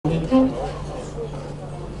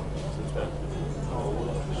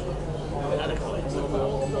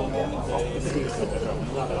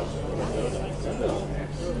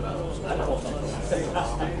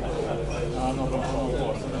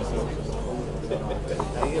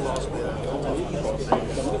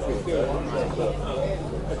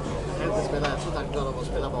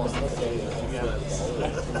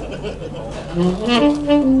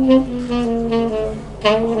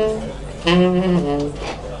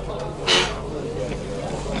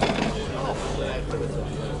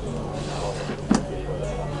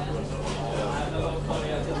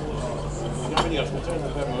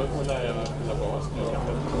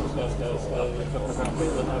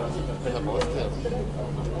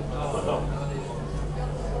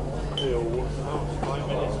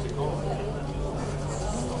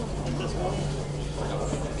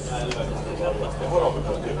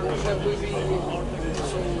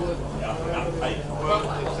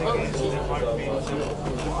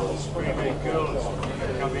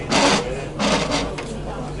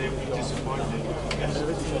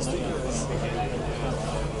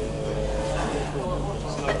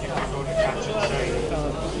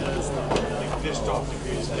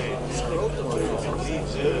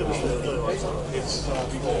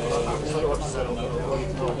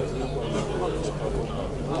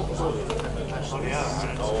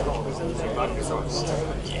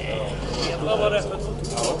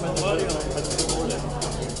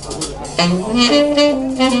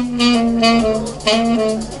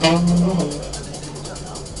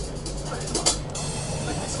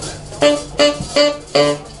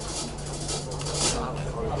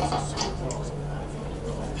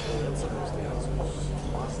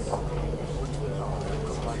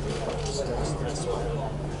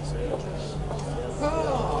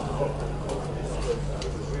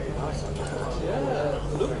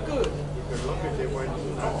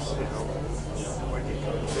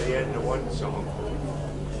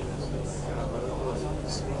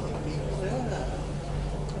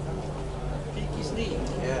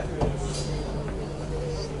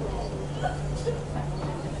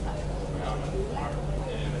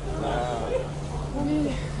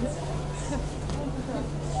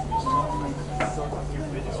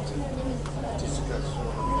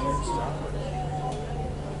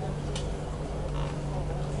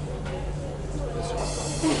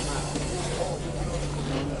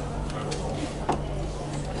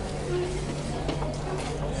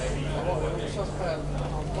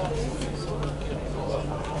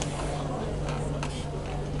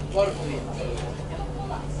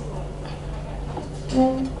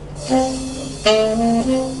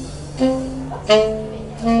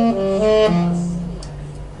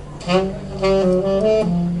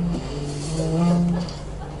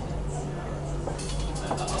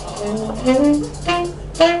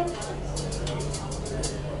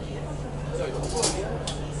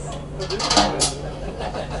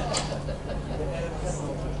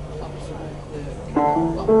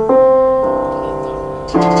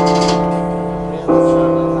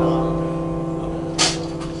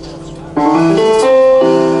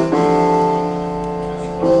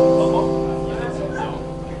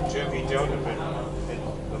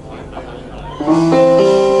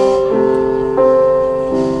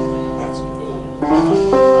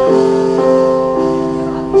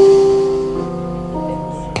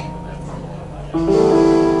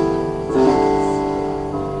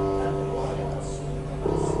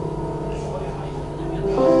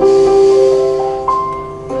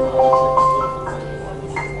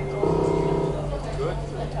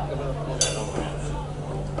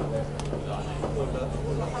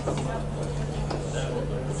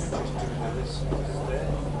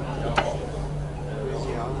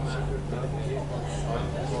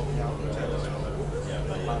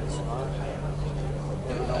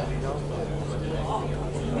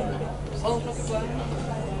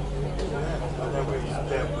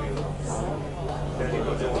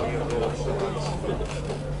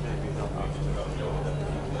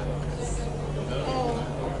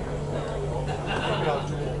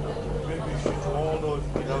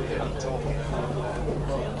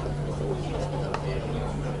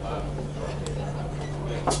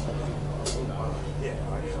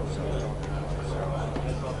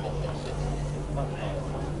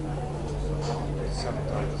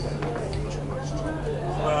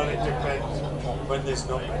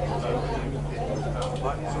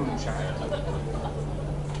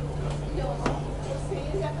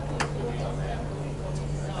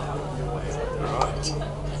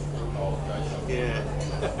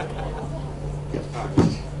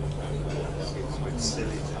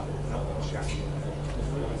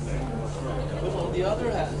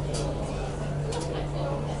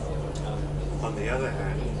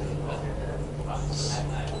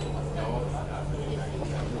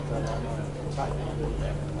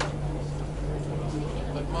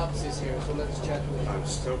But Mats is here, so let's chat with him. I'm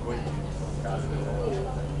still waiting.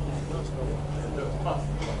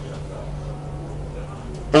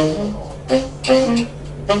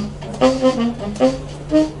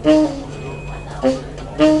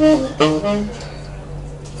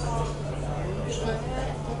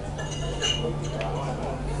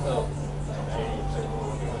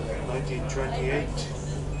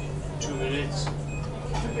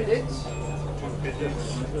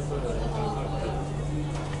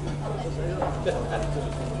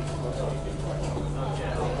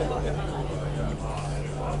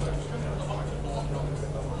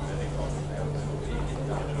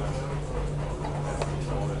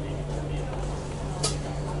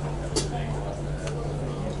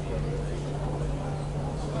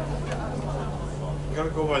 You gotta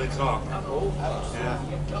go by the clock. Yeah.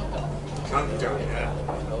 Countdown, yeah.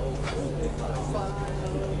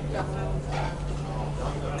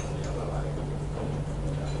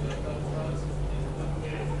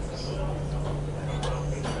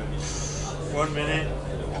 One minute.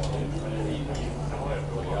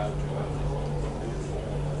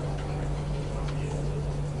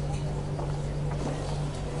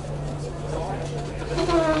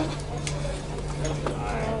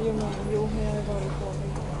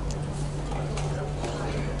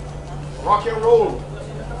 Rock and roll.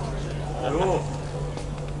 No.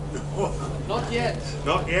 Not yet.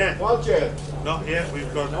 Not yet. Not yet. Not yet.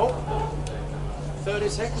 We've got 30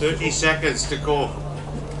 seconds. 30 seconds to go.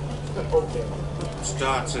 Okay.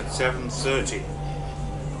 Starts at 7:30.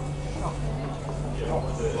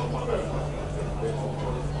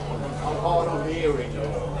 I'm hard of hearing.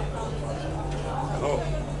 Oh,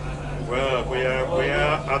 well, we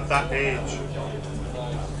are at that age.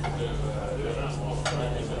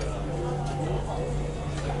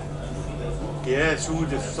 Yes, who would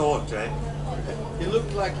have thought, eh? He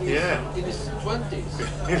looked like he's in his 20s.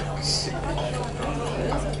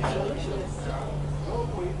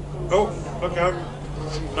 Oh, look out.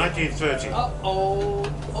 1930. Uh-oh.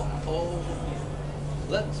 Uh-oh.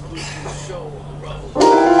 Let's put the show on the road.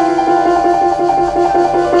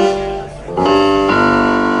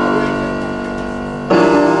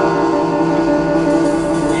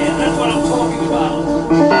 Yeah, that's what I'm talking about.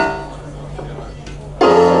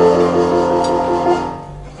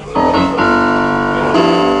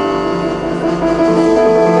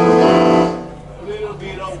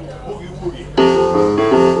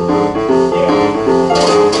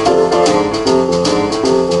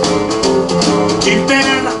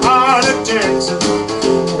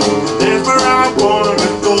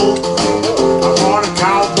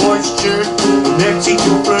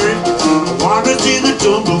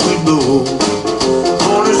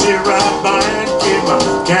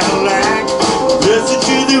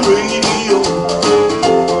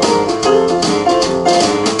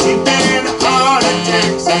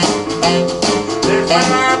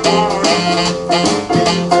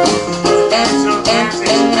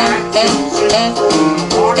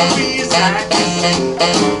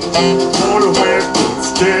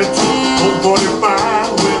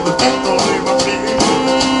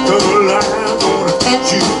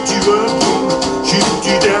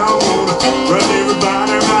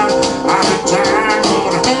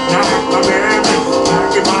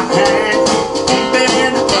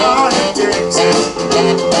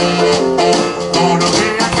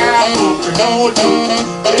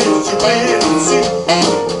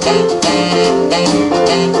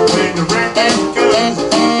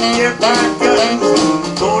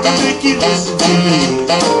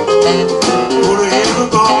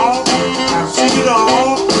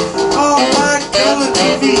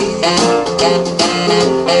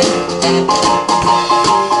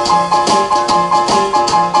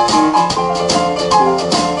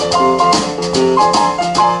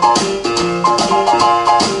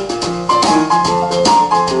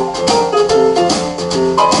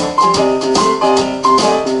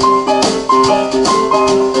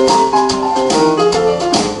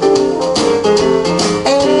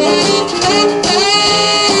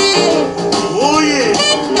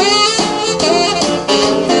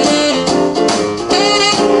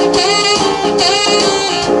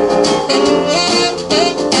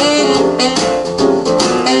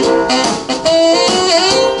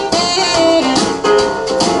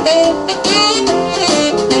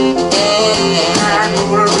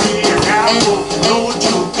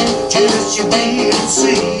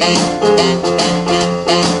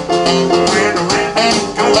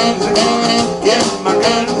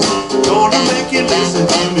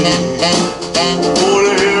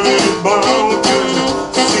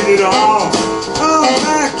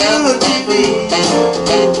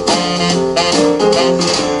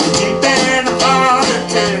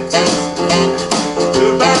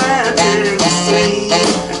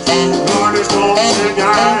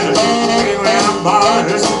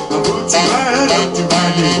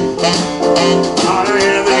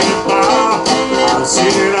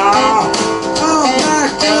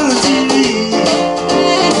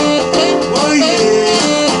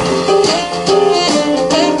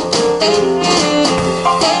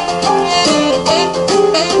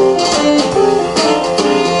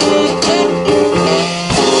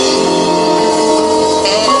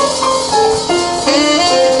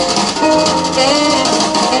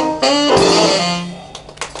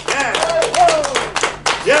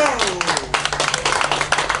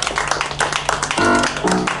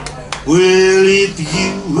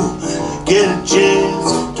 get a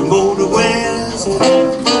chance to motor west.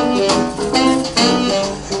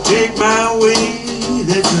 Take my way,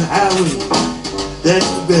 that's the highway, that's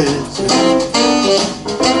the best.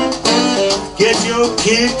 Get your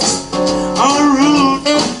kicks on Route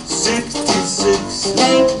 66.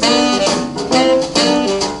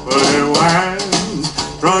 But it winds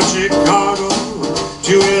from Chicago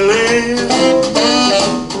to LA,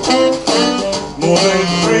 more than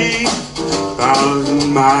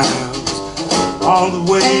 3,000 miles all the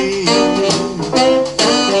way.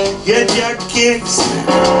 Get your kicks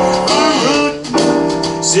on Route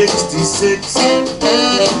 66.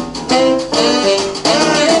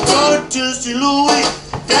 Go to St. Louis,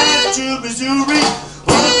 down to Missouri,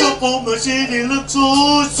 Oklahoma City looks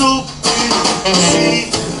so, so pretty.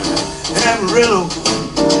 See Amarillo,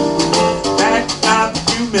 back out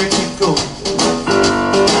New Mexico.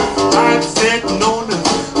 I'm sitting on the,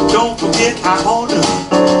 don't forget I own her.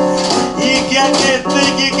 You got that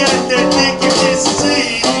thing, you got that thing, you can see.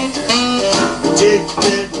 Take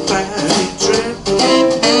that fine trip.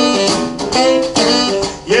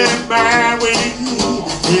 Yeah, my way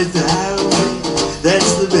is the highway,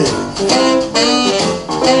 that's the best.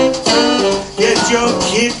 Get your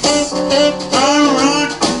kicks on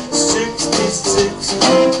Route 66.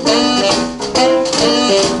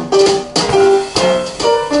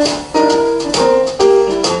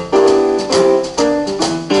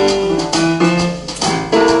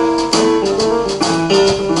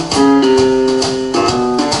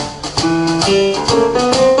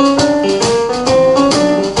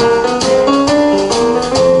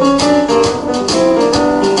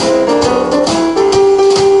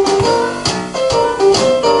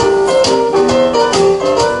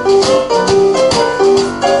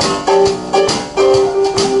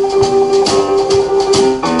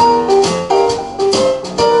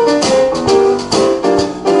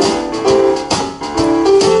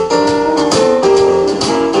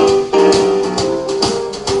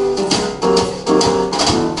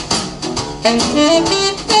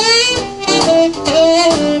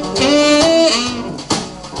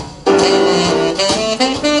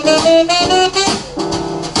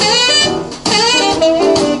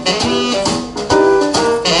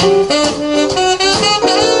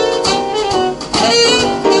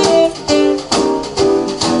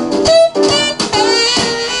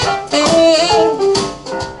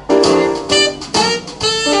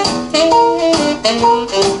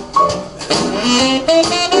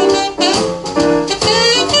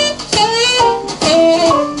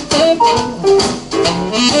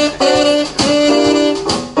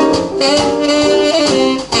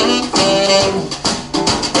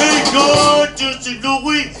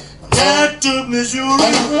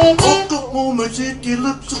 Missouri, Oklahoma City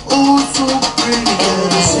looks oh so pretty.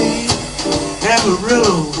 Gotta see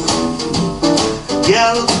Amarillo,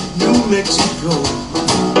 Gallup, New Mexico.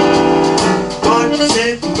 But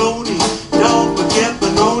said Boney, don't forget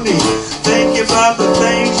Benoni. Think about the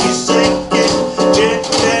things you say, get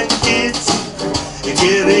that kids,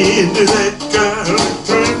 get into that kind of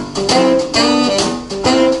trip.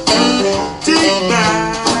 Take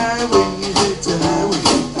my way, it's a highway,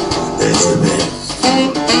 that's the best.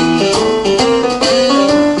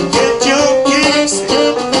 Get your kicks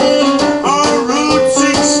on Route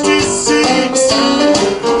 66.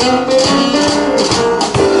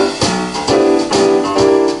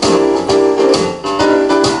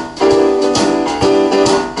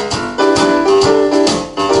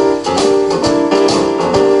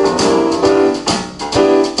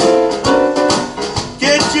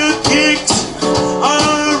 Get your kicks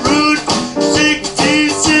on Route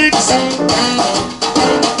 66.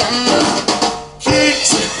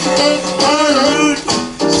 Kicks on Route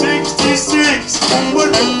 66.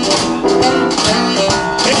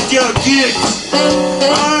 Get your kicks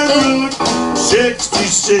on Route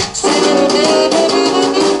 66.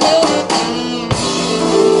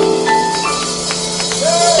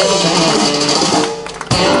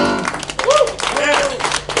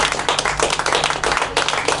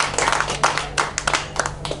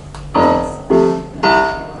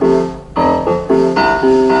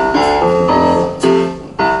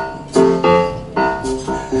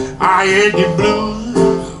 I had the blues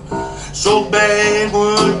so bad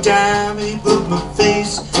one time he put my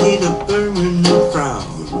face in a permanent frown.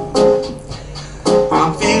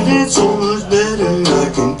 I'm feeling so much better, I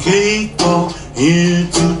can cakewalk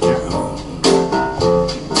into town.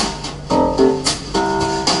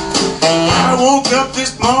 I woke up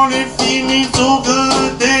this morning feeling so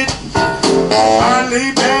good that I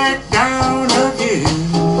lay back down again.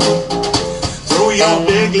 Throw your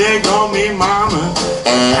big leg on me, mama.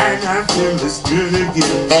 and I feel as good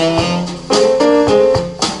again.